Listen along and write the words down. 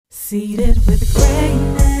Seated with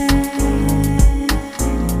greatness.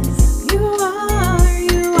 You are,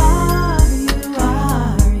 you are, you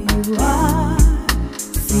are, you are.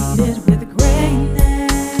 Seated with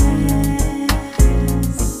greatness.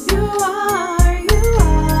 You are, you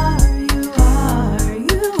are, you are,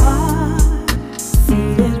 you are.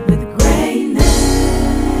 Seated with greatness.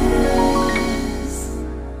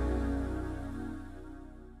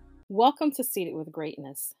 Welcome to Seated with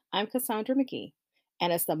Greatness. I'm Cassandra McGee.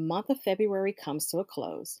 And as the month of February comes to a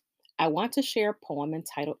close, I want to share a poem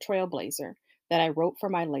entitled Trailblazer that I wrote for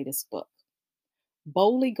my latest book.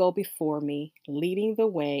 Boldly go before me, leading the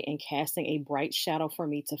way and casting a bright shadow for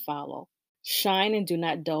me to follow. Shine and do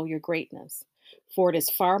not dull your greatness, for it is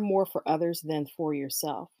far more for others than for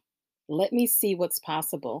yourself. Let me see what's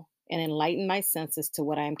possible and enlighten my senses to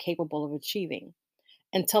what I am capable of achieving.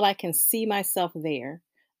 Until I can see myself there,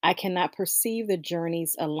 I cannot perceive the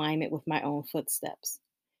journey's alignment with my own footsteps.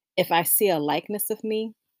 If I see a likeness of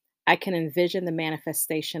me, I can envision the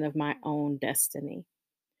manifestation of my own destiny.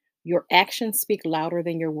 Your actions speak louder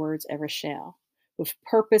than your words ever shall, with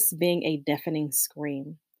purpose being a deafening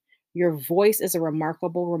scream. Your voice is a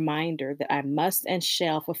remarkable reminder that I must and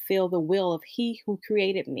shall fulfill the will of He who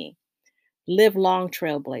created me. Live long,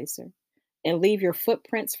 trailblazer, and leave your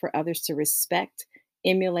footprints for others to respect,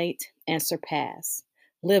 emulate, and surpass.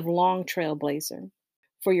 Live long, trailblazer,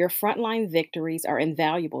 for your frontline victories are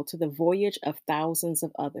invaluable to the voyage of thousands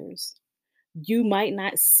of others. You might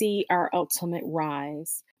not see our ultimate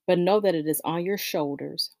rise, but know that it is on your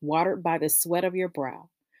shoulders, watered by the sweat of your brow,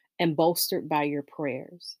 and bolstered by your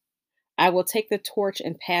prayers. I will take the torch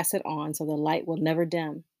and pass it on so the light will never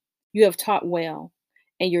dim. You have taught well,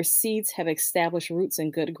 and your seeds have established roots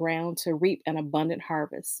in good ground to reap an abundant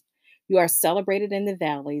harvest. You are celebrated in the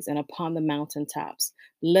valleys and upon the mountaintops.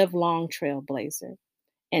 Live long, trailblazer,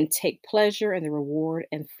 and take pleasure in the reward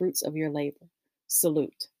and fruits of your labor.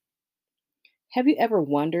 Salute. Have you ever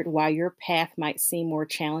wondered why your path might seem more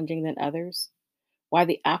challenging than others? Why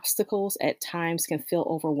the obstacles at times can feel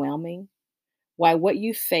overwhelming? Why what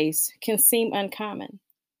you face can seem uncommon?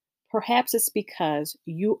 Perhaps it's because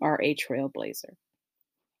you are a trailblazer.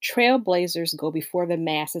 Trailblazers go before the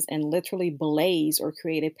masses and literally blaze or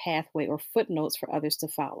create a pathway or footnotes for others to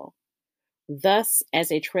follow. Thus,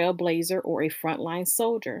 as a trailblazer or a frontline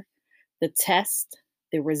soldier, the test,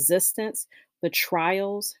 the resistance, the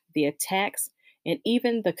trials, the attacks, and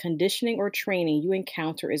even the conditioning or training you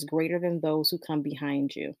encounter is greater than those who come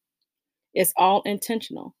behind you. It's all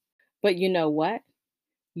intentional. But you know what?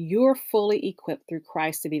 You're fully equipped through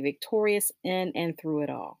Christ to be victorious in and through it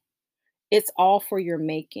all. It's all for your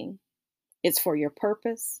making. It's for your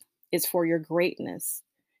purpose. It's for your greatness.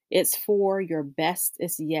 It's for your best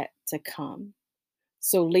is yet to come.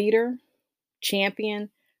 So, leader, champion,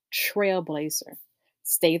 trailblazer,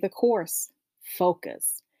 stay the course,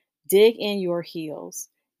 focus, dig in your heels,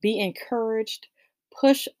 be encouraged,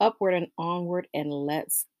 push upward and onward, and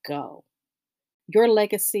let's go. Your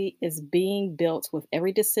legacy is being built with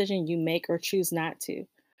every decision you make or choose not to.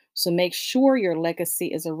 So make sure your legacy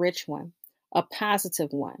is a rich one, a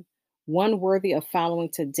positive one worthy of following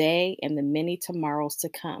today and the many tomorrows to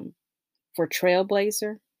come. For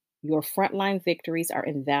Trailblazer, your frontline victories are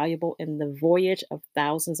invaluable in the voyage of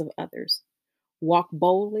thousands of others. Walk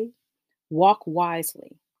boldly, walk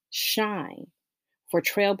wisely, shine. For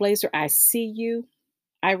Trailblazer, I see you,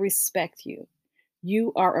 I respect you.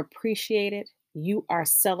 You are appreciated, you are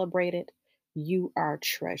celebrated, you are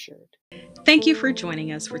treasured. Thank you for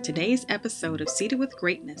joining us for today's episode of Seated with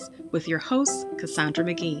Greatness with your host, Cassandra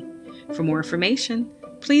McGee. For more information,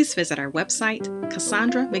 please visit our website,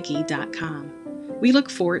 cassandramcgee.com. We look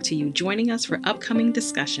forward to you joining us for upcoming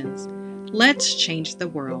discussions. Let's change the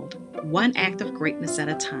world, one act of greatness at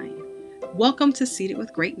a time. Welcome to Seated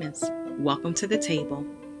with Greatness. Welcome to the table.